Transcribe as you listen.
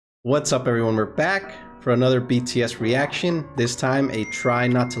What's up, everyone? We're back for another BTS reaction. This time a try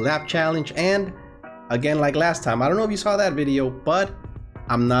not to laugh challenge, and again, like last time, I don't know if you saw that video, but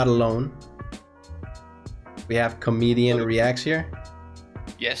I'm not alone. We have Comedian Reacts here.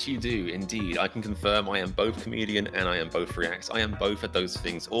 Yes, you do indeed. I can confirm I am both comedian and I am both reacts. I am both of those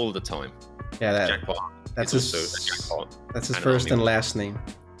things all the time. Yeah, Jackpot. That's his first and last name.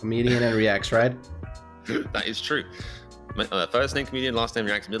 Comedian and Reacts, right? That is true. First name comedian, last name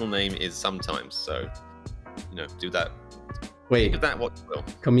reacts, middle name is sometimes. So, do that. Wait, think of that what you will.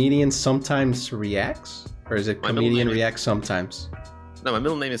 Comedian sometimes reacts, or is it comedian reacts sometimes? No, my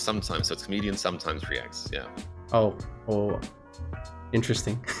middle name is sometimes, so it's comedian sometimes reacts. Yeah. Oh,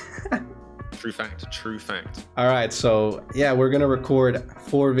 interesting. True fact. True fact. All right, so yeah, we're gonna record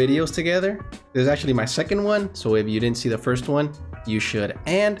 4 videos together. This is actually my second one, so if you didn't see the first one, you should.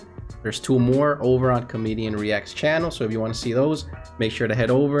 And there's 2 more over on Comedian Reacts channel, so if you want to see those, make sure to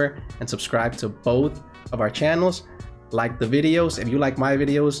head over and subscribe to both of our channels. Like the videos. If you like my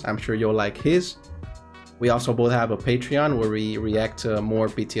videos, I'm sure you'll like his. We also both have a Patreon where we react to more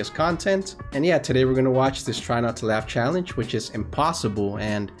BTS content. And yeah, today we're gonna watch this Try Not to Laugh challenge, which is impossible.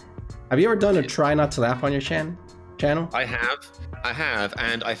 And have you ever done a Try Not to Laugh on your channel? I have,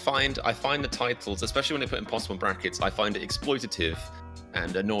 and I find the titles, especially when they put impossible in brackets, I find it exploitative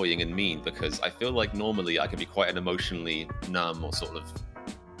and annoying and mean, because I feel like normally I can be quite an emotionally numb or sort of,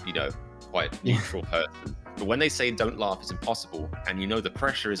 quite neutral person. But when they say don't laugh, it's impossible, and the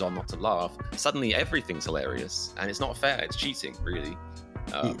pressure is on not to laugh, suddenly everything's hilarious, and it's not fair. It's cheating, really.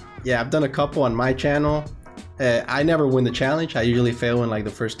 Yeah, I've done a couple on my channel. I never win the challenge. I usually fail in like the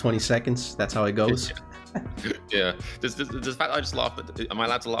first 20 seconds. That's how it goes. Yeah. Does the fact I just laughed, am I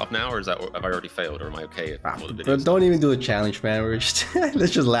allowed to laugh now, or have I already failed, or am I okay? But don't even do a challenge, man. We're just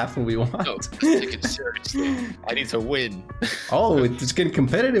let's just laugh when we want. No, take it seriously. I need to win. Oh, it's getting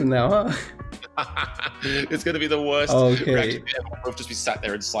competitive now, huh? It's gonna be the worst. Okay. We'll just be sat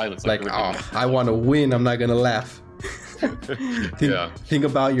there in silence. Like, I want to win. I'm not gonna laugh. Think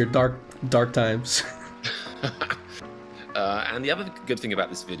about your dark times. And the other good thing about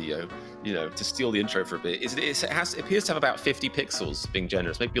this video, to steal the intro for a bit, is it appears to have about 50 pixels, being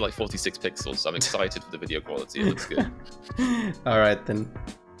generous, maybe like 46 pixels. So I'm excited for the video quality. It looks good. All right, then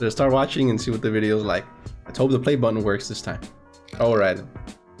let's start watching and see what the video's like. Let's hope the play button works this time. All right,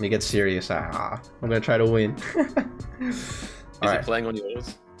 let me get serious. I'm gonna try to win. Is it playing on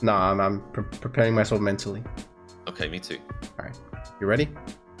yours? No, I'm preparing myself mentally. Okay, me too. All right, you ready?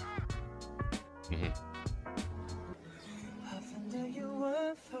 Mm-hmm.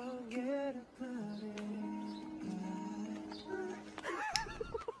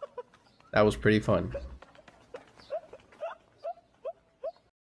 That was pretty fun.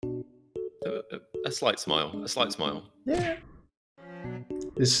 A slight smile. A slight smile. Yeah.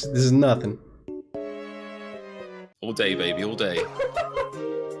 This is nothing. All day, baby, all day.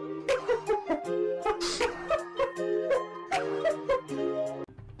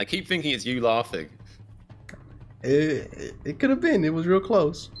 I keep thinking it's you laughing. It could have been. It was real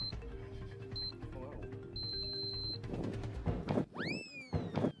close.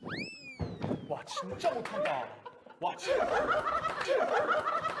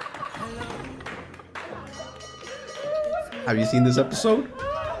 Have you seen this episode?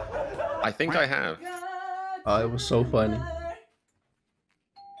 I think I have. Oh, it was so funny.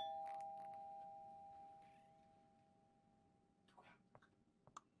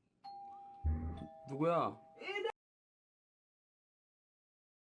 누구야?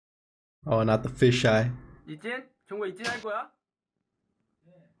 Oh, not the fisheye. 이진? 정우 이진 할 거야?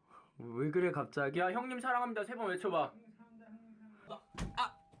 왜 그래 갑자기? 야 형님 사랑합니다 3번 외쳐봐.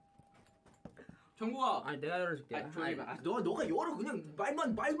 정국아. 아니 내가 열어줄게. 너가 열어 그냥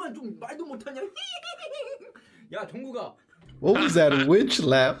말만 좀 말도 못하냐? 야 정국아. What was that witch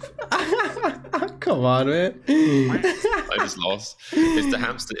laugh? Come on, man. I just lost. It's the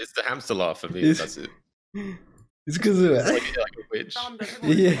hamster laugh for me. That's it. It's because of like a witch.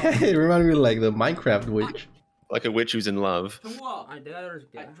 Yeah, it reminded me of like the Minecraft witch. Like a witch who's in love. 정국아. 아니 내가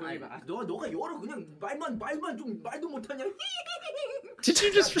열어줄게. 너가 열어 그냥 말만 좀 말도 못하냐? Did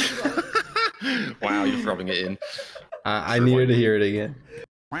you just? Wow, you're rubbing it in. I needed to hear it again.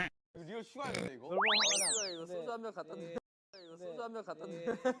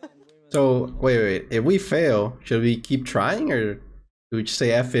 So wait. If we fail, should we keep trying, or do we just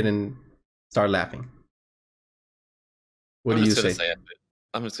say F it and start laughing? What do you say?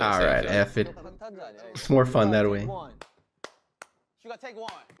 I'm just gonna say F it. Alright, F it. It's more fun that way. Take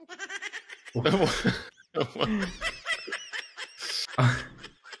one.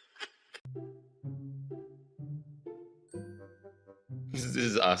 Is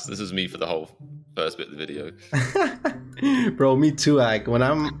is us. This is me for the whole first bit of the video. Bro, me too. Like when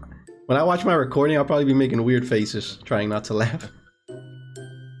I watch my recording, I'll probably be making weird faces, trying not to laugh.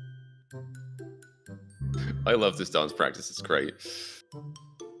 I love this dance practice. It's great.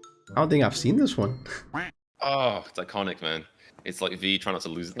 I don't think I've seen this one. Oh, it's iconic, man. It's like V trying not to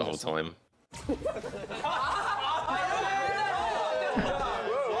lose it the whole time.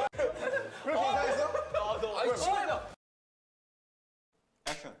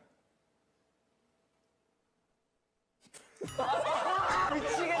 Action.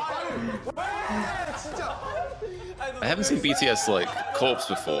 I haven't seen BTS like corpse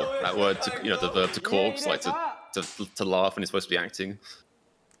before. That word, to, the verb to corpse, like to laugh when you're supposed to be acting.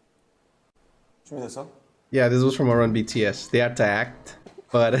 준비됐어? Yeah, this was from Run BTS. They had to act,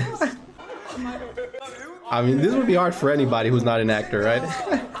 but I mean, this would be hard for anybody who's not an actor, right?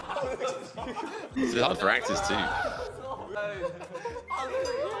 It's hard for actors too.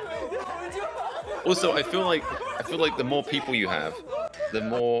 Also, I feel like the more people you have, the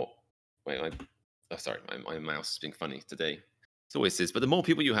more. Wait, sorry, my mouse is being funny today. It always is. But the more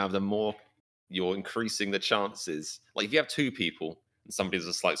people you have, the more you're increasing the chances. Like if you have 2 people and somebody has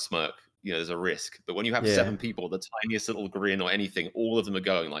a slight smirk, there's a risk. But when you have 7 people, the tiniest little grin or anything, all of them are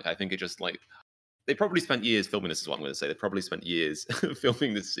going. Like I think it just like they probably spent years filming this. Is what I'm going to say. They probably spent years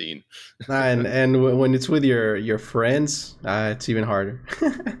filming this scene. and when it's with your friends, it's even harder.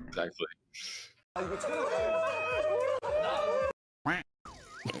 Exactly.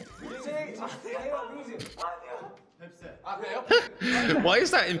 Why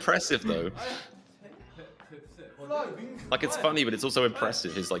is that impressive though? Like it's funny, but it's also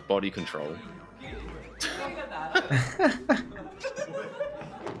impressive. His like body control.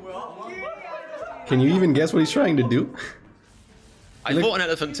 Can you even guess what he's trying to do? I thought an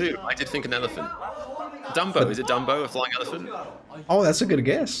elephant too. I did think an elephant. Dumbo, is it Dumbo, a flying elephant? Oh, that's a good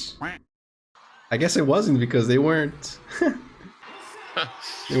guess. I guess it wasn't because they weren't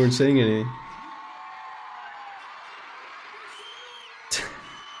saying anything.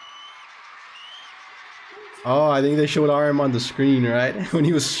 Oh, I think they showed RM on the screen, right? When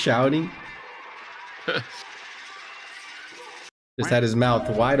he was shouting. Just had his mouth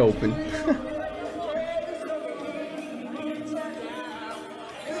wide open.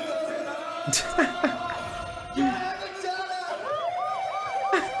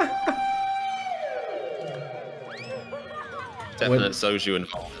 Definite Soju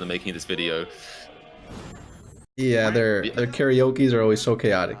involved in the making of this video. Yeah, their karaoke's are always so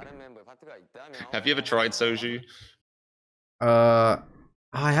chaotic. Have you ever tried Soju? I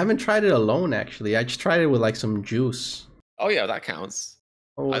haven't tried it alone actually. I just tried it with like some juice. Oh yeah, that counts.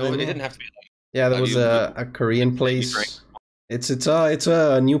 Oh, I thought it didn't have to be. Yeah, there was a Korean place. It's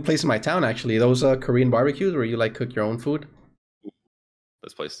a new place in my town actually. Those Korean barbecues where you like cook your own food.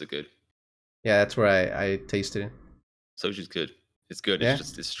 Those places are good. Yeah, that's where I tasted it. Soju's good. It's good. Yeah?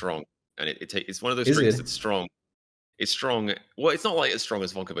 It's strong, and it's one of those drinks that's strong. It's strong. Well, it's not like as strong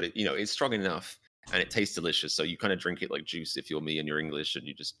as vodka, but it's strong enough, and it tastes delicious. So you kind of drink it like juice if you're me and you're English, and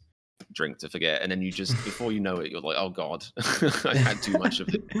you just drink to forget, and then you just before you know it, you're like, oh god, I had too much of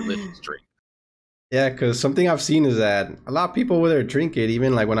this delicious drink. Yeah, because something I've seen is that a lot of people whether drink it,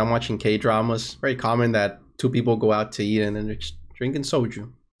 even like when I'm watching K-dramas, very common that 2 people go out to eat and then they're just drinking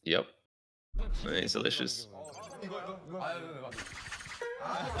soju. Yep, it's delicious.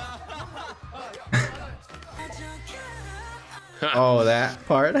 Oh, that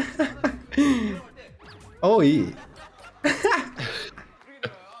part. Oh, yeah.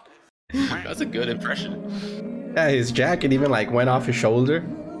 That's a good impression. Yeah, his jacket even like went off his shoulder.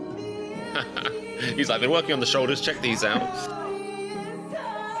 He's like, been working on the shoulders. Check these out.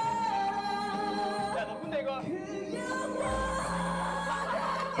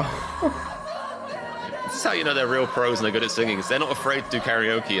 This is how you know they're real pros and they're good at singing. Is they're not afraid to do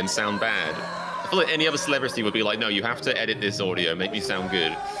karaoke and sound bad. I feel like any other celebrity would be like, no, you have to edit this audio, make me sound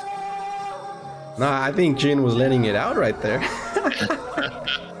good. Nah, I think Jin was letting it out right there.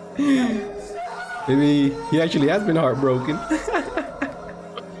 Maybe he actually has been heartbroken.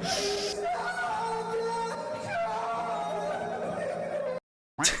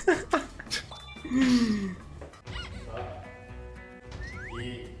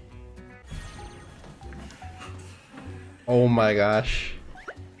 Oh my gosh.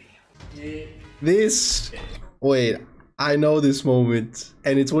 Wait, I know this moment,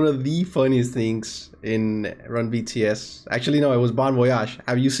 and it's one of the funniest things in Run BTS. Actually, no, it was Bon Voyage.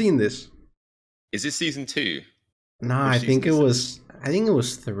 Have you seen this? Is this season 2? Nah, I think it was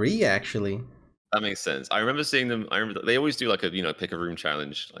 3 actually. That makes sense. I remember seeing them. I remember they always do like a pick a room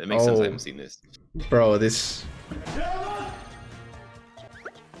challenge. It makes sense I haven't seen this. Bro, this.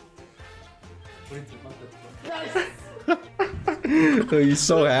 Oh, he's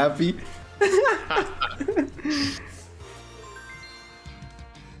so happy.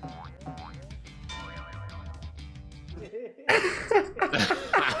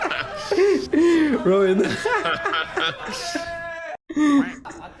 Bro,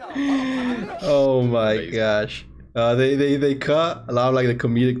 oh my gosh. They cut a lot of like the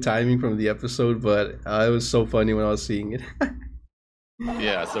comedic timing from the episode, but it was so funny when I was seeing it.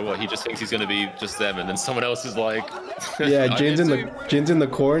 Yeah, so what? He just thinks he's gonna be just them, and then someone else is like, yeah, Jin's in the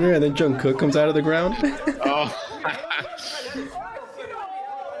corner, and then Jungkook comes out of the ground. Oh.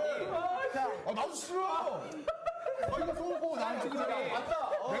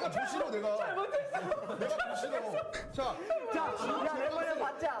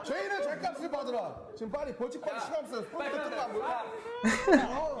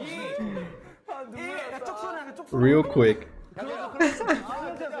 Real quick.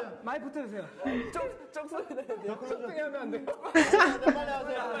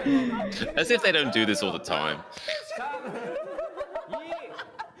 As if they don't do this all the time.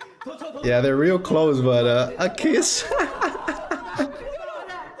 Yeah, they're real close, but a kiss.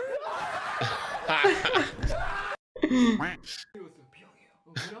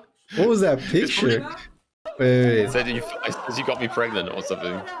 What was that picture? Wait. Said you got me pregnant or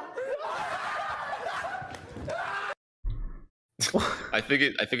something. I think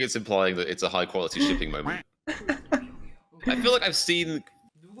it's implying that it's a high quality shipping moment. I feel like I've seen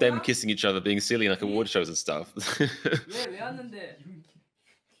them kissing each other being silly in like award shows and stuff.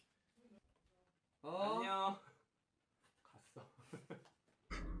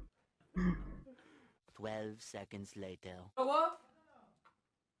 12 seconds later.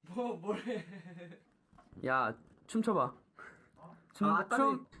 뭐래? 야, 춤춰봐.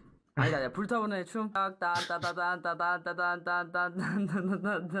 춤. 아니다, 불타오르는 춤. All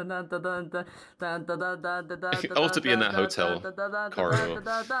to be in that hotel corridor.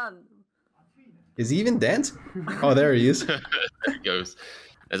 Is he even dancing? Oh, there he is. There he goes.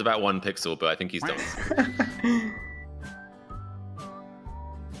 There's about 1 pixel, but I think he's done.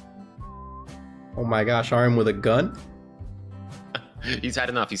 Oh my gosh, arm with a gun? He's had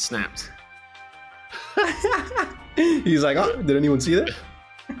enough, he's snapped. He's like, oh, did anyone see that?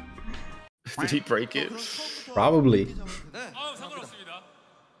 Did he break it? Probably.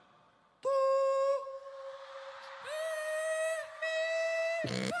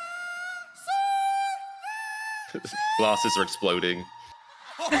 Glasses are exploding.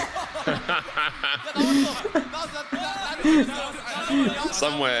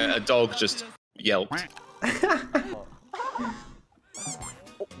 Somewhere a dog just yelped.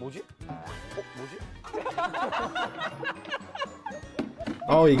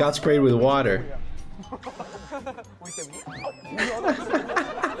 Oh, he got sprayed with water.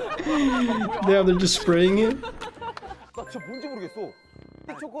 Damn, they're just spraying it.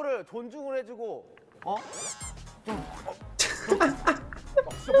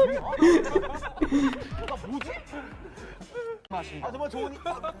 My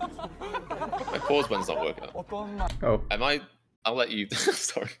pause button's not working. Oh. I'll let you.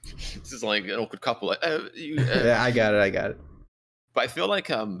 Sorry, this is like an awkward couple. Like, Yeah, I got it. But I feel like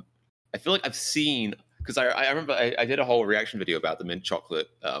I've seen, because I remember I did a whole reaction video about the mint chocolate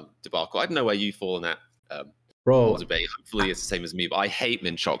debacle. I don't know where you fall in that Bro, debate. Hopefully it's the same as me, but I hate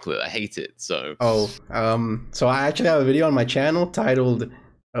mint chocolate. I hate it. So so I actually have a video on my channel titled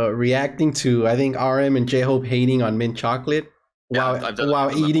reacting to, I think, RM and J-Hope hating on mint chocolate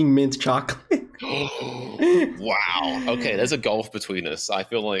while eating mint chocolate. Wow. Okay, there's a gulf between us. I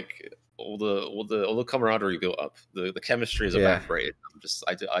feel like all the camaraderie built up, the chemistry is evaporated.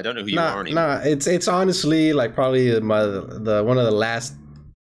 I don't know who you are anymore. Nah, it's honestly like probably one of the last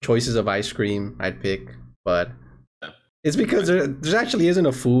choices of ice cream I'd pick, but it's because there actually isn't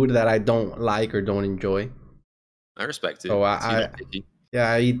a food that I don't like or don't enjoy. I respect it. So I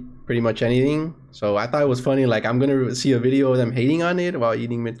eat pretty much anything. So I thought it was funny. Like, I'm gonna see a video of them hating on it while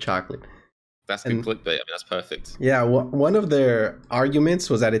eating mint chocolate. That's good clickbait. I mean, that's perfect. Yeah, one of their arguments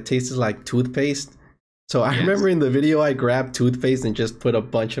was that it tasted like toothpaste. So I remember in the video, I grabbed toothpaste and just put a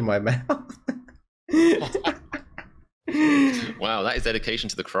bunch in my mouth. Wow, that is dedication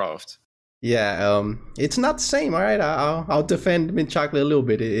to the craft. Yeah, it's not the same. All right, I'll defend mint chocolate a little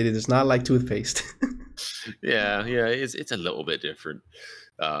bit. It is not like toothpaste. yeah, it's a little bit different.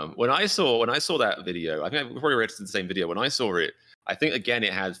 When I saw that video, I think I probably read the same video. When I saw it, I think again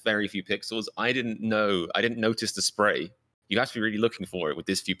it had very few pixels. I didn't notice the spray. You have to be really looking for it with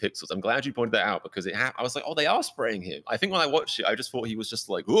this few pixels. I'm glad you pointed that out, because I was like, oh, they are spraying him. I think when I watched it, I just thought he was just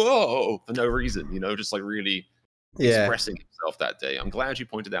like, whoa, for no reason, just like really expressing himself that day. I'm glad you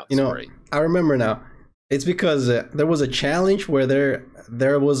pointed out. You know, Sorry. I remember now. It's because there was a challenge where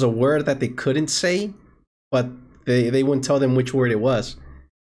there was a word that they couldn't say, but they wouldn't tell them which word it was,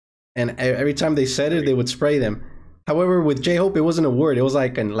 and every time they said it, they would spray them. However, with J-Hope, it wasn't a word. It was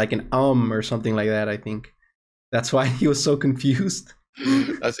like an or something like that. I think that's why he was so confused.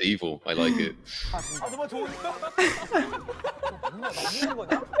 That's evil. I like it.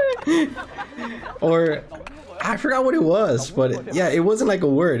 Or I forgot what it was, but yeah, it wasn't like a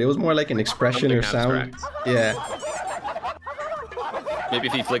word. It was more like an expression Something or sound. abstract. Yeah. Maybe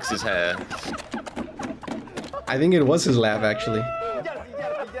if he flicks his hair. I think it was his laugh actually.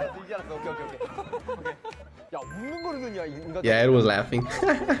 Yeah, it was laughing.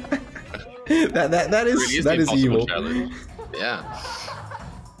 that is Really the evil. challenge. Yeah.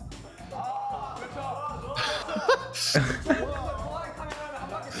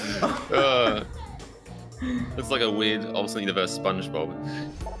 Looks like a weird alternate universe SpongeBob.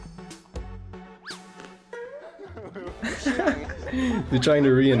 They're trying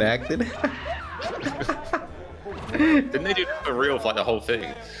to reenact it. Didn't they do it for real for like the whole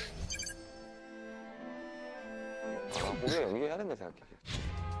thing?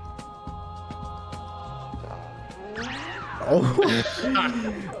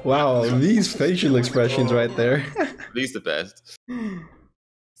 Oh, wow! These facial expressions right there. These the best.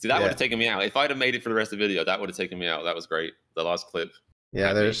 See, that would have taken me out. If I'd have made it for the rest of the video, that would have taken me out. That was great. The last clip.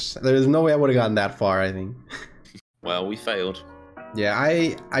 Yeah, there's no way I would have gotten that far, I think. Well, we failed. Yeah,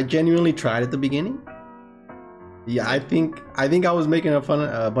 I genuinely tried at the beginning. Yeah, I think I was making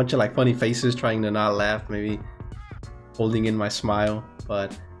a bunch of like funny faces, trying to not laugh, maybe holding in my smile.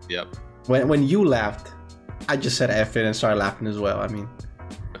 But yep. When you laughed, I just said F it and started laughing as well. I mean.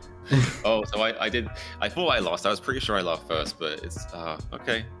 Oh, so I did. I thought I lost. I was pretty sure I laughed first, but it's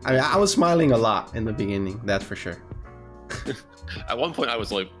okay. I mean, I was smiling a lot in the beginning, that's for sure. At one point, I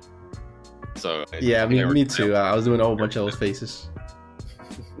was like, so. Yeah, me too. I was doing a whole bunch of those faces.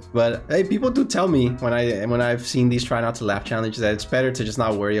 But hey, people do tell me when I've seen these try not to laugh challenges that it's better to just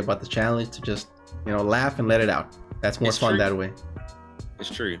not worry about the challenge, to just laugh and let it out. That's more fun that way. It's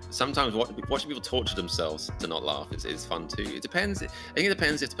true. Sometimes watching people torture themselves to not laugh is fun too. It depends. I think it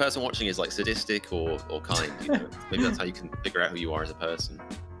depends if the person watching is like sadistic or kind. Maybe that's how you can figure out who you are as a person.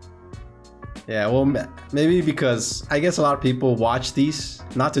 Yeah, well, maybe because I guess a lot of people watch these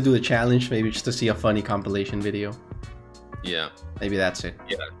not to do the challenge, maybe just to see a funny compilation video. Yeah. Maybe that's it.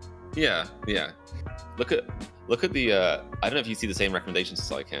 Yeah. Look at the. I don't know if you see the same recommendations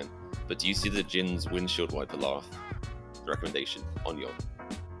as I can, but do you see the Jin's windshield wiper laugh recommendation on the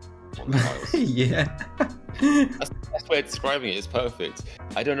files? Yeah. That's the best way of describing it. It's perfect.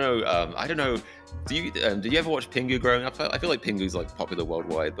 I don't know. Do you ever watch Pingu growing up? I feel like Pingu's like popular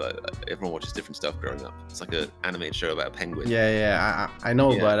worldwide, but everyone watches different stuff growing up. It's like an animated show about a penguin. Yeah. I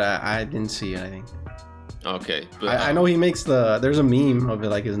know, but I didn't see it, I think. Okay, but I know he makes there's a meme of it,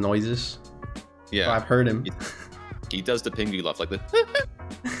 like his noises. Yeah, so I've heard him. He does the Pingu laugh like the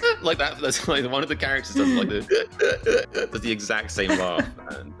like that. That's like one of the characters does like does the exact same laugh.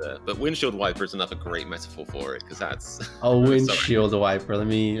 And but windshield wiper is another great metaphor for it, because that's a windshield wiper. Let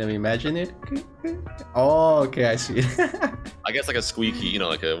me imagine it. Oh, okay, I see it. I guess like a squeaky,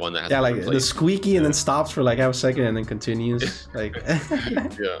 like a one that has like the squeaky and then stops for like half a second and then continues. Like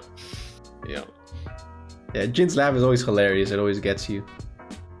yeah, Jin's laugh is always hilarious. It always gets you.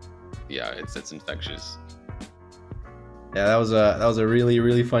 Yeah, it's infectious. Yeah, that was a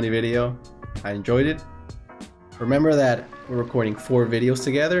really funny video. I enjoyed it. Remember that we're recording 4 videos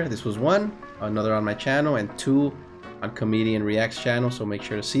together. This was 1, another on my channel, and 2 on ComedianReacts channel, so make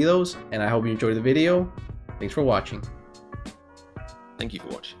sure to see those. And I hope you enjoyed the video. Thanks for watching. Thank you for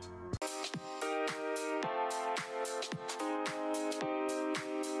watching.